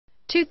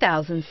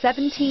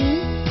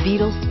2017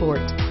 Beetle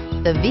Sport.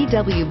 The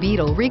VW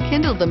Beetle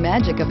rekindled the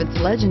magic of its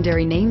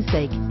legendary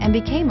namesake and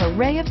became a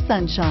ray of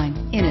sunshine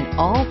in an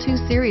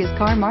all-too-serious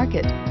car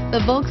market. The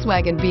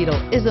Volkswagen Beetle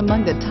is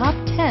among the top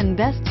 10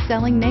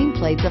 best-selling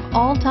nameplates of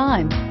all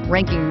time,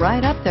 ranking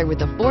right up there with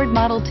the Ford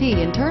Model T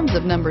in terms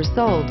of numbers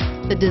sold.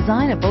 The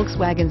design of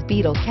Volkswagen's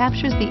Beetle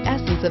captures the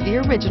essence of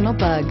the original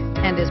bug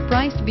and is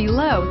priced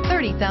below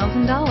 $30,000.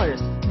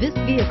 This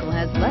vehicle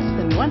has less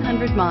than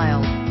 100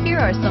 miles. Here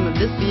are some of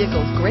this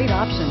vehicle's great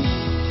options: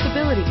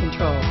 stability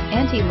control,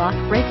 anti-lock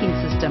braking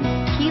system,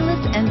 keyless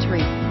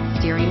entry,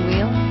 steering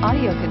wheel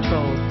audio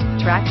controls,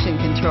 traction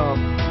control,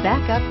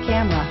 backup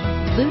camera,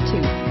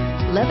 Bluetooth,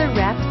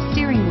 leather-wrapped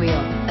steering wheel,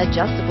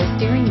 adjustable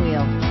steering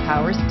wheel,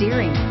 power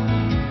steering.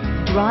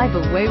 Drive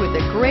away with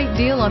a great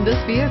deal on this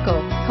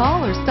vehicle.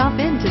 Call or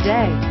stop in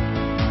today.